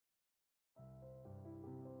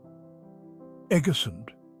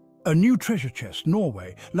Egersund, a new treasure chest,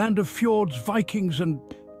 Norway, land of fjords, Vikings and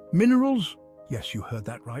minerals? Yes, you heard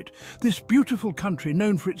that right. This beautiful country,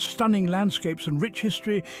 known for its stunning landscapes and rich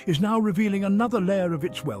history, is now revealing another layer of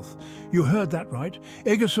its wealth. You heard that right.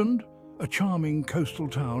 Egersund, a charming coastal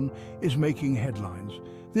town, is making headlines.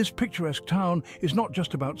 This picturesque town is not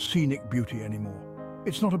just about scenic beauty anymore.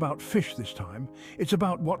 It's not about fish this time. It's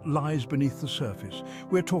about what lies beneath the surface.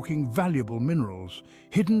 We're talking valuable minerals,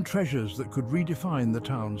 hidden treasures that could redefine the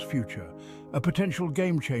town's future, a potential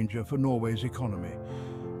game changer for Norway's economy.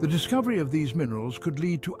 The discovery of these minerals could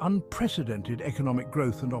lead to unprecedented economic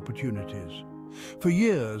growth and opportunities. For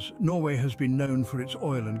years, Norway has been known for its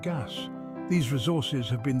oil and gas. These resources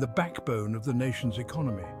have been the backbone of the nation's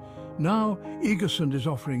economy. Now, Egersund is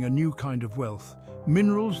offering a new kind of wealth,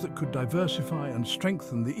 minerals that could diversify and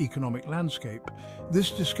strengthen the economic landscape.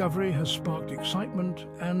 This discovery has sparked excitement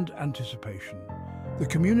and anticipation. The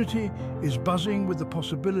community is buzzing with the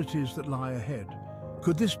possibilities that lie ahead.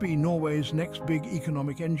 Could this be Norway's next big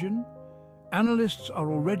economic engine? Analysts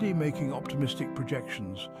are already making optimistic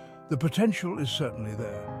projections. The potential is certainly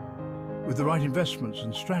there. With the right investments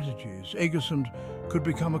and strategies, Egersund could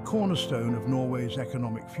become a cornerstone of Norway's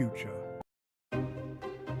economic future.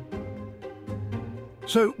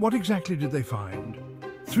 So, what exactly did they find?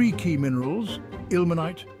 3 key minerals: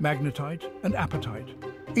 ilmenite, magnetite, and apatite.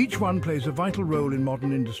 Each one plays a vital role in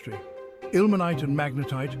modern industry. Ilmenite and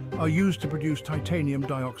magnetite are used to produce titanium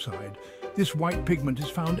dioxide. This white pigment is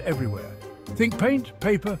found everywhere. Think paint,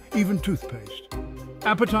 paper, even toothpaste.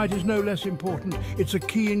 Apatite is no less important. It's a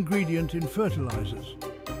key ingredient in fertilizers.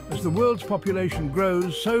 As the world's population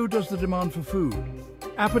grows, so does the demand for food.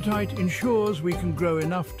 Apatite ensures we can grow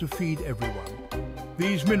enough to feed everyone.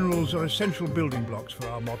 These minerals are essential building blocks for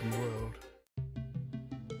our modern world.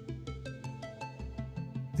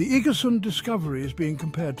 The Egersund discovery is being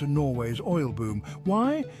compared to Norway's oil boom.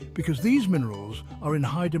 Why? Because these minerals are in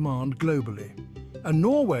high demand globally. And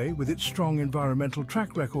Norway, with its strong environmental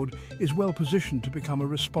track record, is well positioned to become a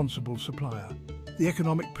responsible supplier. The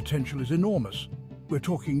economic potential is enormous. We're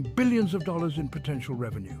talking billions of dollars in potential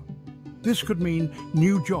revenue. This could mean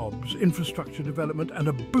new jobs, infrastructure development, and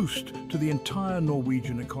a boost to the entire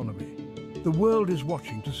Norwegian economy. The world is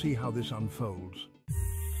watching to see how this unfolds.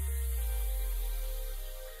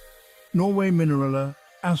 Norway Mineraler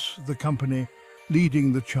AS, the company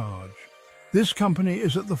leading the charge. This company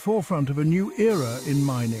is at the forefront of a new era in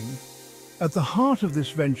mining. At the heart of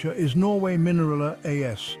this venture is Norway Mineraler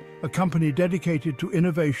AS, a company dedicated to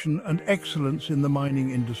innovation and excellence in the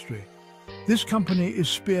mining industry. This company is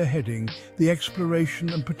spearheading the exploration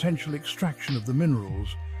and potential extraction of the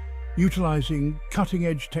minerals, utilizing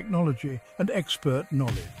cutting-edge technology and expert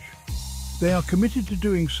knowledge. They are committed to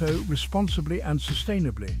doing so responsibly and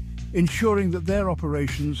sustainably, ensuring that their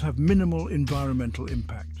operations have minimal environmental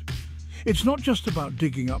impact. It's not just about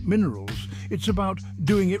digging up minerals, it's about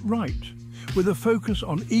doing it right, with a focus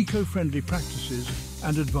on eco-friendly practices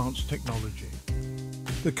and advanced technology.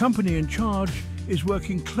 The company in charge is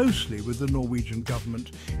working closely with the Norwegian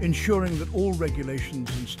government, ensuring that all regulations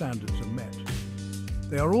and standards are met.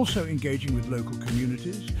 They are also engaging with local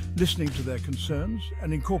communities, listening to their concerns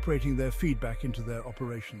and incorporating their feedback into their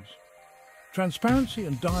operations. Transparency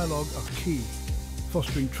and dialogue are key,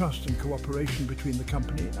 fostering trust and cooperation between the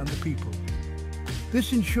company and the people.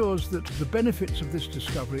 This ensures that the benefits of this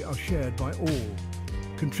discovery are shared by all,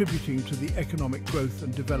 contributing to the economic growth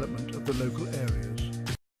and development of the local areas.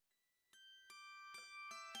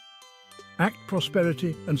 Act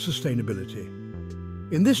prosperity and sustainability.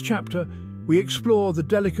 In this chapter, we explore the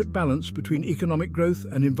delicate balance between economic growth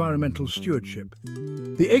and environmental stewardship.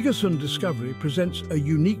 The Egersund discovery presents a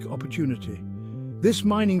unique opportunity. This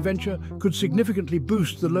mining venture could significantly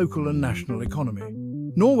boost the local and national economy.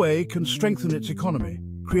 Norway can strengthen its economy,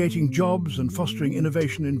 creating jobs and fostering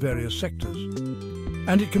innovation in various sectors.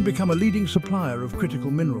 And it can become a leading supplier of critical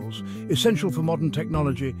minerals, essential for modern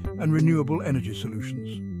technology and renewable energy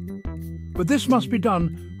solutions. But this must be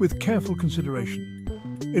done with careful consideration.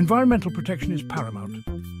 Environmental protection is paramount.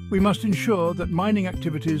 We must ensure that mining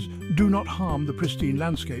activities do not harm the pristine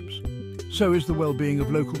landscapes. So is the well-being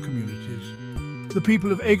of local communities. The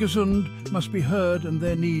people of Egersund must be heard and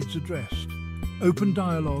their needs addressed. Open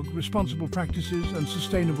dialogue, responsible practices and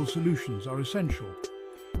sustainable solutions are essential.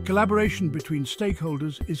 Collaboration between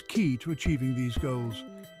stakeholders is key to achieving these goals.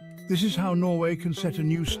 This is how Norway can set a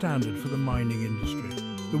new standard for the mining industry.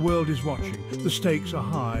 The world is watching, the stakes are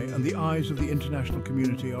high and the eyes of the international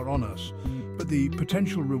community are on us. But the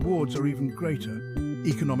potential rewards are even greater.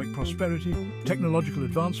 Economic prosperity, technological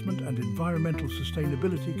advancement and environmental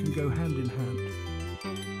sustainability can go hand in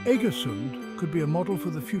hand. Egersund could be a model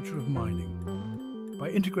for the future of mining. By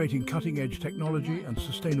integrating cutting-edge technology and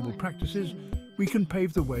sustainable practices, we can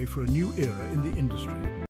pave the way for a new era in the industry.